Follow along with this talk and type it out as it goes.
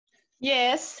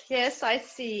Yes, yes, I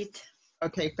see it.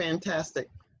 Okay, fantastic.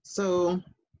 So,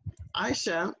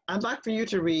 Aisha, I'd like for you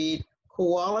to read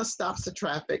Koala Stops the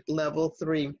Traffic, Level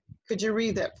 3. Could you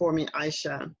read that for me,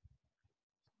 Aisha?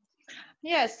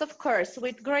 Yes, of course,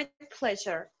 with great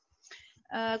pleasure.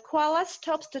 Koala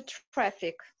stops the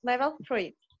traffic. Level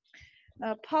 3.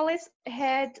 Police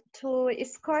had to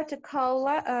escort a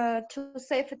koala to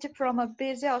safety from a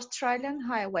busy Australian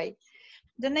highway.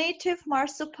 The native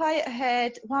marsupial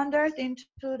had wandered into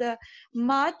the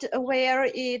mud where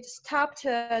it stopped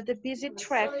the busy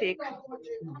traffic.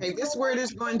 Okay, this word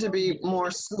is going to be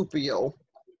marsupial.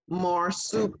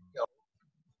 Marsupial.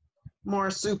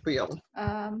 Marsupial.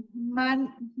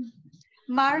 Man,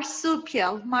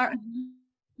 marsupial,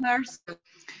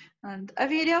 and a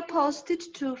video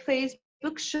posted to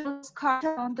Facebook shows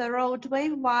Carter on the roadway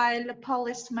while a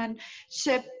policeman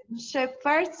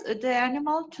shepherds the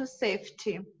animal to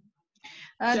safety.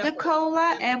 The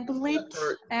koala Shepherd.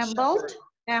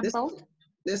 This, ambled,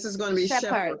 this is going to be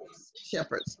shepherd,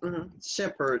 shepherds.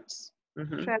 Shepherds.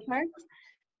 Shepherds. shepherd.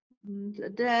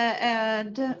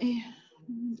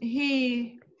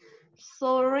 He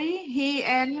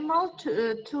he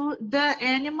the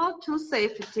animal to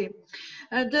safety.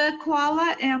 The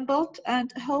koala ambled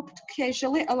and hopped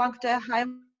casually along the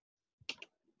highway,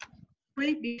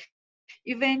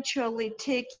 eventually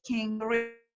taking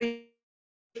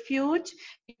refuge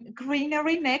in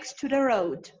greenery next to the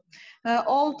road.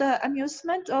 All the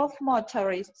amusement of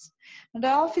motorists. The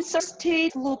officer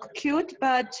stated look cute,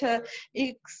 but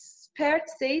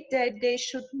experts say that they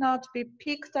should not be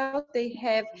picked out. They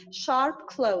have sharp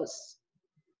claws.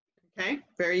 Okay,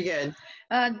 very good.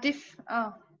 Uh,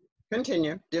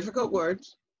 Continue. Difficult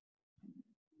words.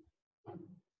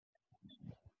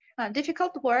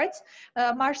 Difficult words.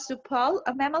 Marsupial,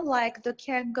 a mammal like the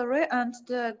kangaroo and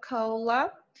the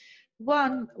koala.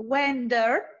 One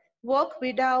wander, walk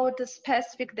without a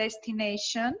specific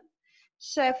destination.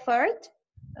 Shepherd,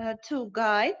 to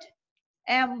guide.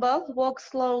 Amble, walk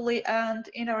slowly and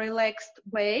in a relaxed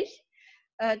way.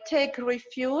 Take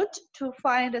refuge, to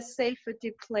find a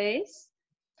safety place.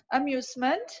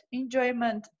 Amusement,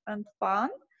 enjoyment and fun.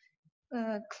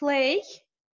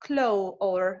 Claw,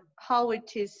 or how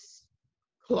it is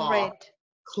Claw. read.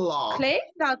 Claw. Clay,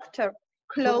 doctor.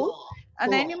 Claw.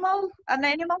 An animal's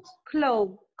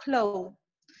claw.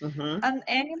 An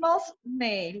animal's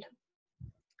nail.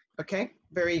 Okay,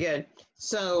 very good.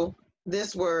 So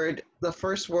this word, the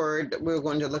first word that we're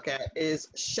going to look at is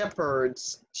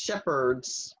shepherds.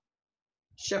 Shepherds.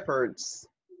 Shepherds.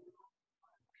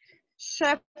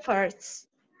 Shepherds.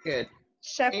 Good.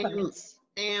 Shepherds.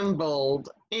 Ambled.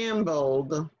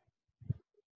 Ambled.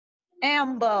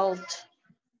 Ambled.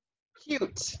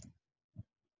 Cute.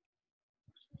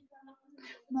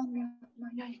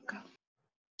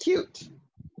 Cute.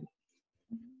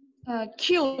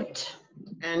 Cute.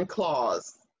 And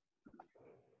claws.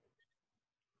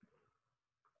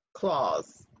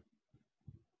 Claws.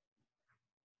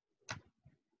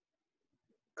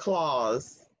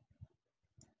 Claws.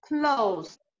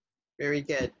 Close. Very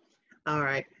good. All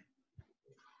right.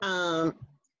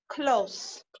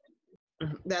 Close.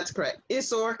 That's correct.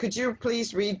 Isor, could you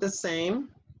please read the same?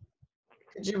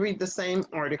 Could you read the same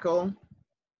article?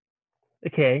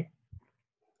 Okay.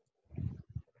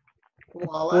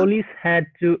 Koala? Police had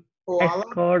to Koala?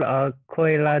 escort a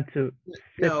koala to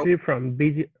safety from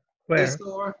busy. Where?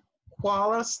 Isor,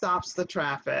 koala stops the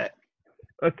traffic.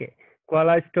 Okay.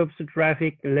 Koala stops the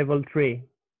traffic, level 3.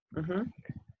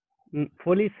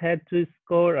 Police had to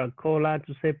escort a koala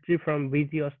to safety from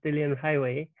busy Australian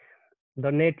highway.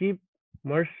 The native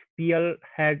marsupial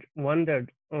had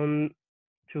wandered on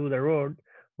to the road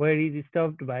where it is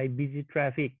stopped by busy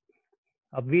traffic.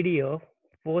 A video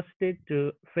posted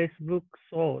to Facebook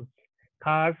shows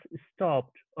cars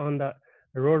stopped on the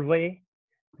roadway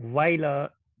while a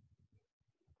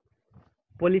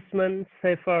policeman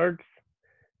shepherds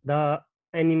the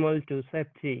animal to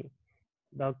safety.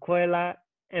 The koala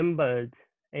ambled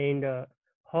and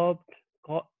hopped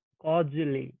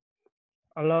cautiously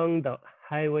along the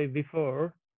highway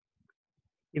before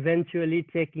eventually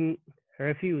taking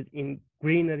refuge in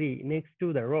greenery next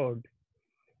to the road.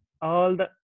 All the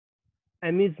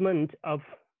amusement of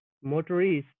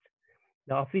motorists,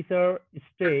 the officer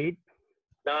stayed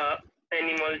the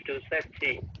animal to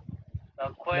safety.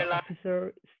 The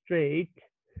officer stayed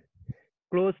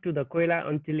close to the koala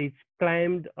until it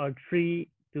climbed a tree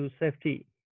to safety.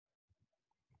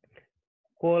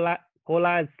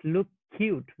 Koalas look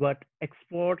cute, but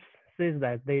experts say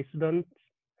that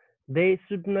they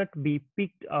should not be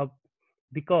picked up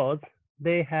because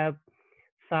they have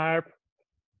sharp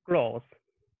claws.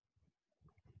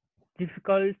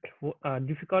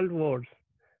 difficult words.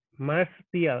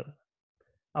 Marsupial,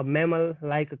 a mammal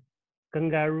like a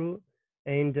kangaroo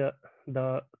and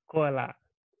the koala.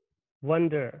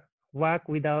 Wander, walk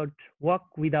without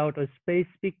a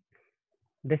specific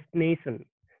destination.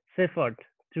 Shepherd,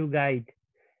 to guide.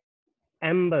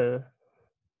 Amble,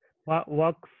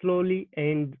 walk slowly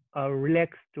and a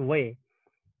relaxed way.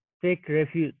 Take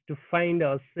refuge, to find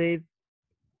a safe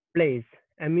place.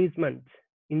 Amusement,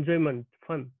 enjoyment,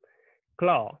 fun.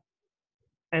 Claw,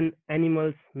 an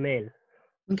animal's nail.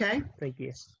 Okay, Thank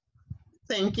you.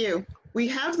 thank you. We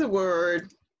have the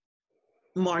word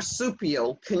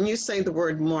marsupial. Can you say the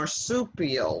word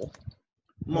marsupial?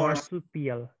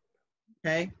 Marsupial,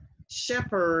 Okay.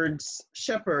 Shepherds,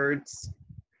 shepherds,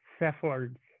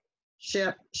 shepherds,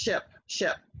 shep.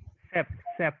 shepherds,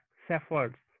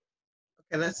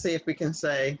 Okay, let's see if we can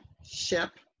say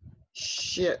shep,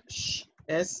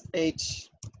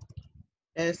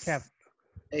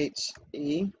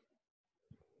 S-H-S-H-E,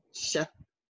 shep, shep,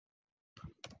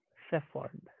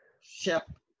 shepherd, shep,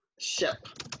 shep,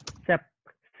 shep,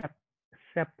 shep,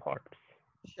 shepherds,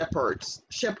 shepherds,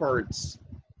 shepherds,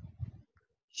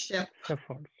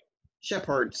 shepherds,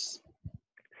 shepherds.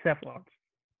 shepherds.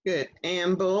 Good.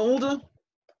 Ambled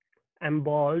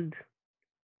Embold,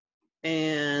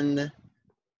 and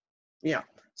yeah.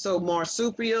 So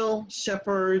marsupial,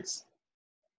 shepherds,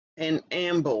 and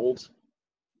ambled.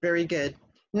 Very good.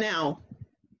 Now,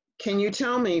 can you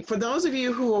tell me, for those of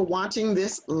you who are watching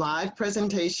this live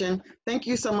presentation, thank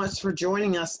you so much for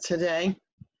joining us today.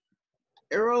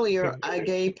 Earlier, I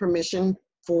gave permission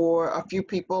for a few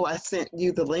people. I sent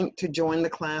you the link to join the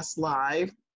class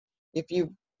live. If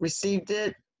you received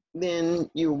it, then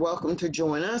you're welcome to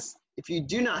join us. If you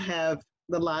do not have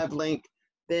the live link,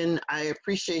 then I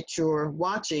appreciate your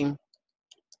watching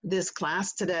this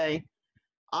class today.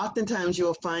 Oftentimes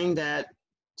you'll find that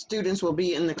students will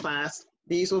be in the class.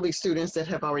 These will be students that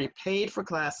have already paid for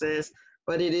classes,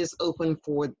 but it is open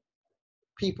for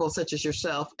people such as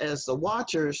yourself as the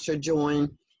watchers to join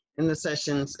in the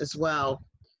sessions as well.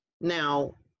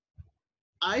 Now,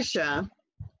 Aisha,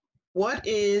 what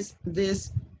is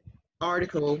this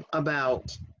article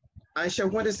about?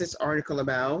 Aisha, what is this article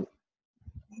about?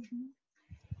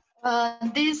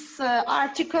 This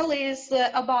article is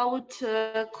about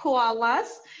koalas,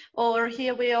 or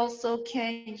here we also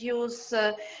can use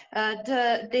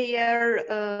another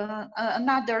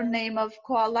name of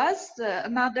koalas.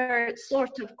 Another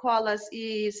sort of koalas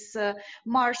is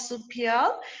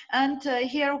marsupial, and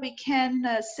here we can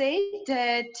say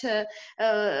that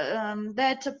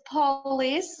that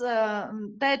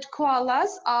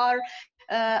koalas are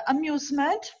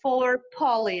amusement for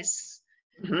police.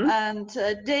 Mm-hmm. And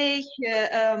they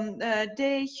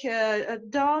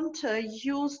don't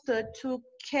use to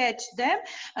catch them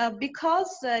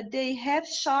because they have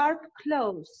sharp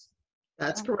claws.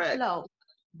 That's correct. Claws.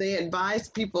 They advise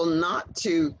people not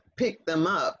to pick them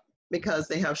up because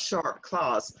they have sharp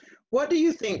claws. What do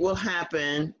you think will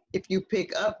happen if you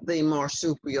pick up the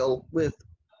marsupial with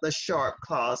the sharp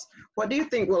claws? What do you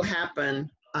think will happen,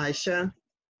 Aisha?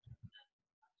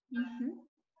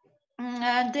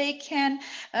 They can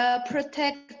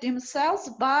protect themselves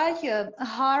by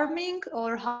harming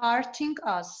or hurting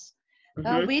us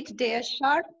with their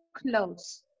sharp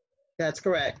claws. That's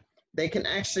correct. They can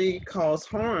actually cause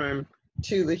harm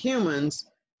to the humans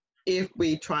if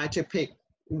we try to pick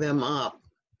them up.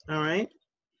 All right.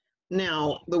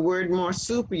 Now, the word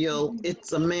marsupial,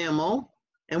 it's a mammal.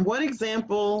 And what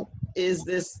example is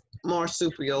this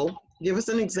marsupial? Give us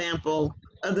an example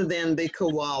other than the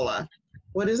koala.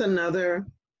 What is another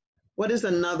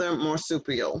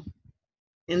marsupial?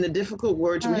 In the difficult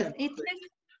words we have.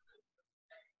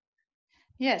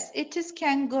 Yes, it is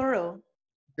kangaroo.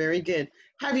 Very good.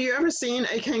 Have you ever seen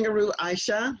a kangaroo,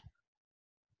 Aisha?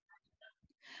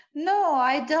 No,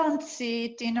 I don't see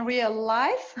it in real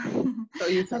life, So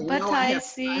you say, but no, I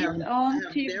see it on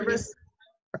TV.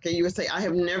 Okay, you would say, I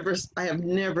have never seen. I have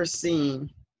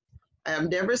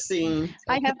never seen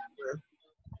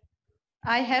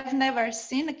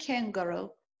a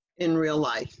kangaroo in real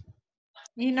life.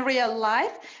 In real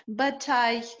life, but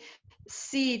I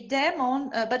see them on.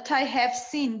 But I have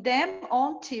seen them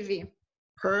on TV.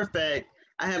 Perfect.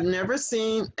 I have never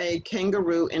seen a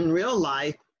kangaroo in real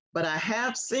life, but I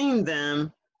have seen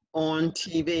them on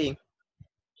TV.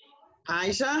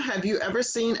 Aisha, have you ever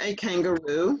seen a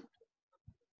kangaroo?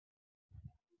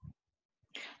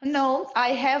 No, I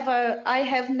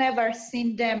have never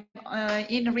seen them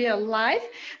in real life,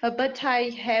 but I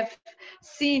have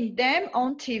seen them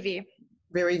on TV.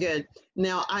 Very good.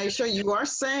 Now, Aisha, you are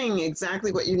saying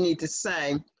exactly what you need to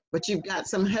say, but you've got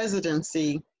some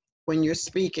hesitancy when you're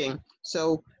speaking.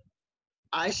 So,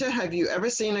 Aisha, have you ever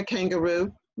seen a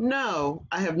kangaroo? No,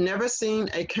 I have never seen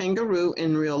a kangaroo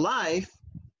in real life.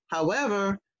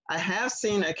 However, I have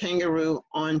seen a kangaroo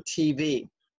on TV.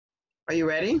 Are you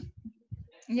ready?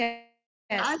 Yes.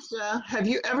 Aisha, have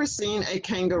you ever seen a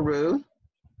kangaroo?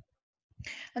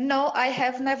 No, I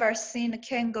have never seen a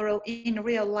kangaroo in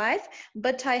real life,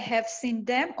 but I have seen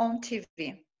them on TV.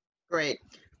 Great.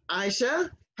 Aisha,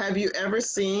 have you ever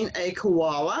seen a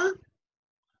koala?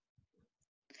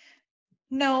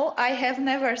 No, I have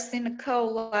never seen a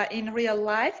koala in real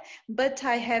life, but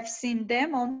I have seen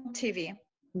them on TV.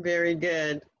 Very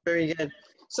good. Very good.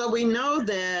 So we know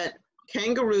that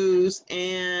kangaroos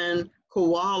and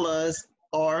koalas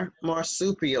are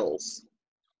marsupials.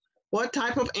 What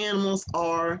type of animals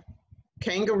are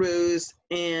kangaroos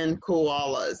and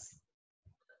koalas?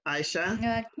 Aisha?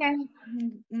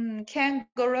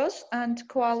 Kangaroos and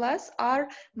koalas are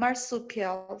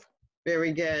marsupial.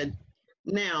 Very good.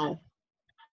 Now,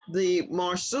 the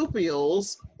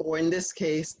marsupials, or in this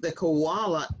case, the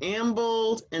koala,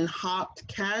 ambled and hopped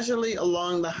casually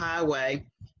along the highway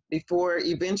before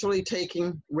eventually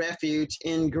taking refuge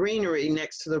in greenery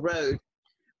next to the road.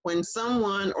 When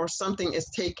someone or something is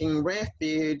taking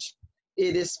refuge,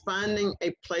 it is finding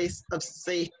a place of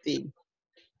safety.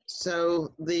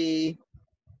 So the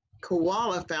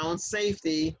koala found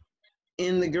safety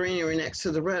in the greenery next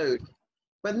to the road.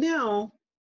 But now,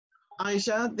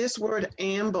 Aisha, this word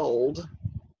ambled,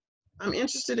 I'm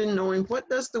interested in knowing, what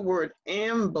does the word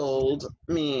ambled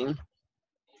mean?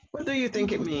 What do you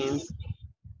think it means?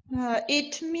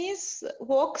 It means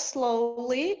walk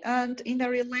slowly and in a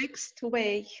relaxed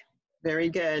way. Very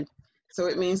good. So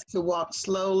it means to walk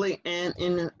slowly and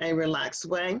in a relaxed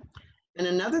way. And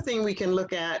another thing we can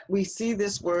look at, we see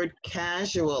this word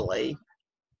casually.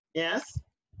 Yes?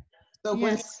 So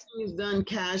when Yes. something is done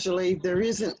casually, there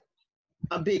isn't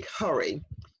a big hurry.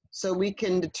 So we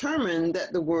can determine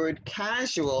that the word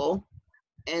casual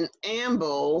and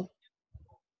amble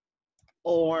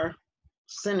are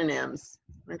synonyms.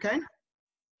 Okay?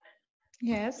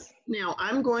 Yes. Now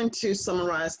I'm going to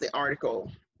summarize the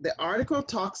article. The article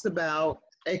talks about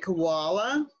a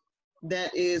koala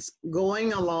that is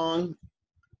going along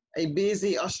a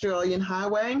busy Australian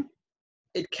highway.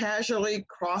 It casually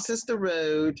crosses the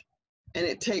road and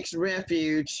it takes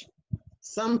refuge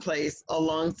someplace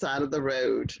alongside of the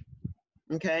road.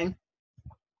 Okay.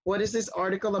 What is this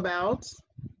article about?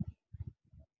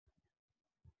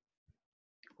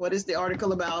 What is the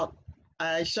article about,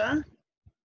 Aisha?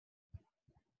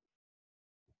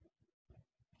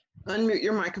 Unmute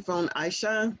your microphone,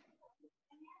 Aisha.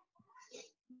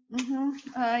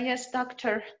 Yes,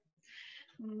 doctor.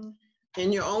 Mm,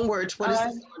 In your own words, what is uh,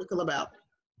 this article about?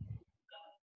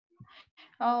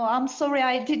 oh, I'm sorry,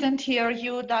 I didn't hear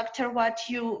you, doctor, what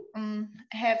you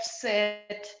have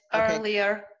said Okay.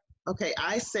 earlier. Okay,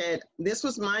 I said this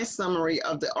was my summary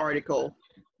of the article.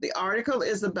 The article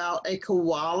is about a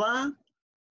koala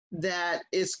that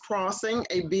is crossing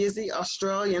a busy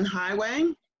Australian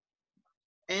highway,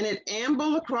 and it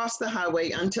ambled across the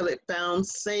highway until it found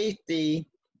safety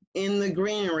in the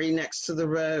greenery next to the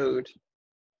road.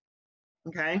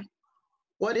 Okay,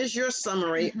 what is your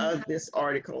summary of this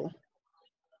article?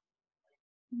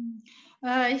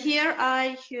 Here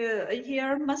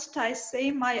must I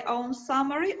say my own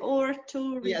summary or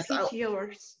to repeat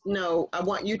yours? No, I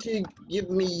want you to give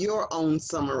me your own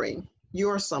summary,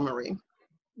 your summary.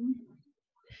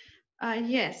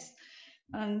 Yes,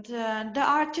 and the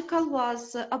article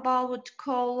was about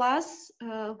koalas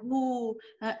who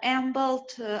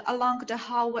ambled along the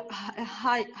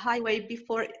highway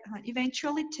before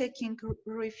eventually taking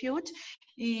refuge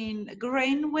in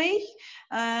Greenway,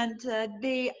 and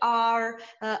they are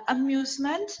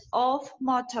amusement of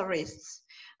motorists.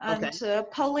 And Okay.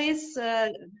 Police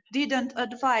didn't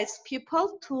advise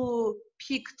people to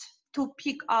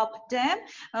pick up them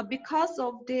because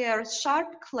of their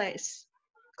sharp claws.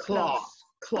 Claws.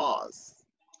 Claws.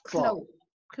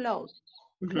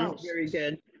 Very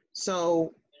good.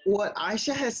 So what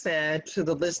Aisha has said to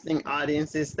the listening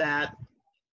audience is that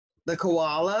the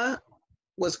koala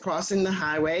was crossing the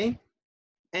highway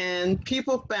and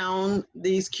people found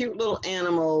these cute little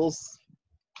animals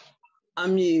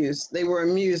amused. They were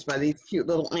amused by these cute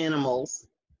little animals,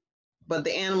 but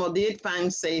the animal did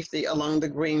find safety along the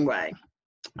greenway.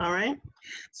 All right.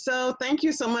 So thank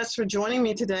you so much for joining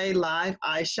me today live,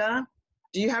 Aisha.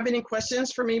 Do you have any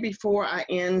questions for me before I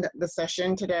end the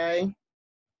session today?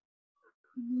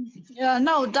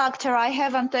 No, doctor, I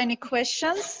haven't any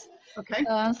questions. Okay.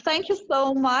 Thank you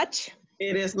so much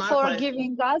It is my for pleasure.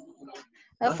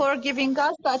 giving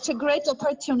us such a great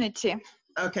opportunity.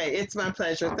 Okay, it's my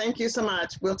pleasure. Thank you so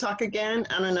much. We'll talk again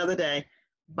on another day.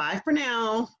 Bye for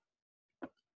now.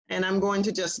 And I'm going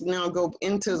to just now go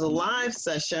into the live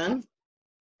session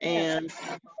and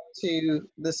to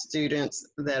the students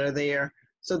that are there.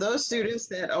 So those students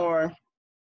that are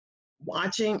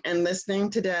watching and listening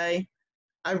today,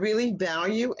 I really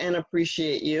value and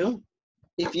appreciate you.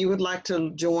 If you would like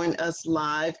to join us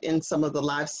live in some of the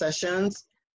live sessions,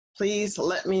 please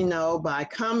let me know by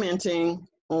commenting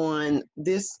on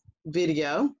this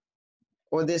video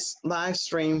or this live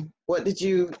stream. What did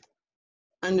you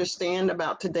understand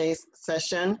about today's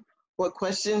session? What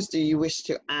questions do you wish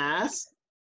to ask?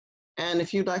 And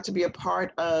if you'd like to be a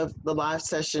part of the live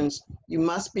sessions, you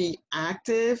must be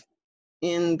active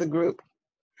in the group.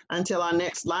 Until our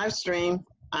next live stream,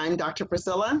 I'm Dr.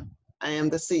 Priscilla. I am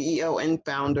the CEO and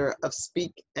founder of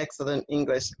Speak Excellent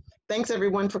English. Thanks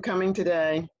everyone for coming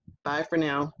today. Bye for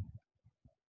now.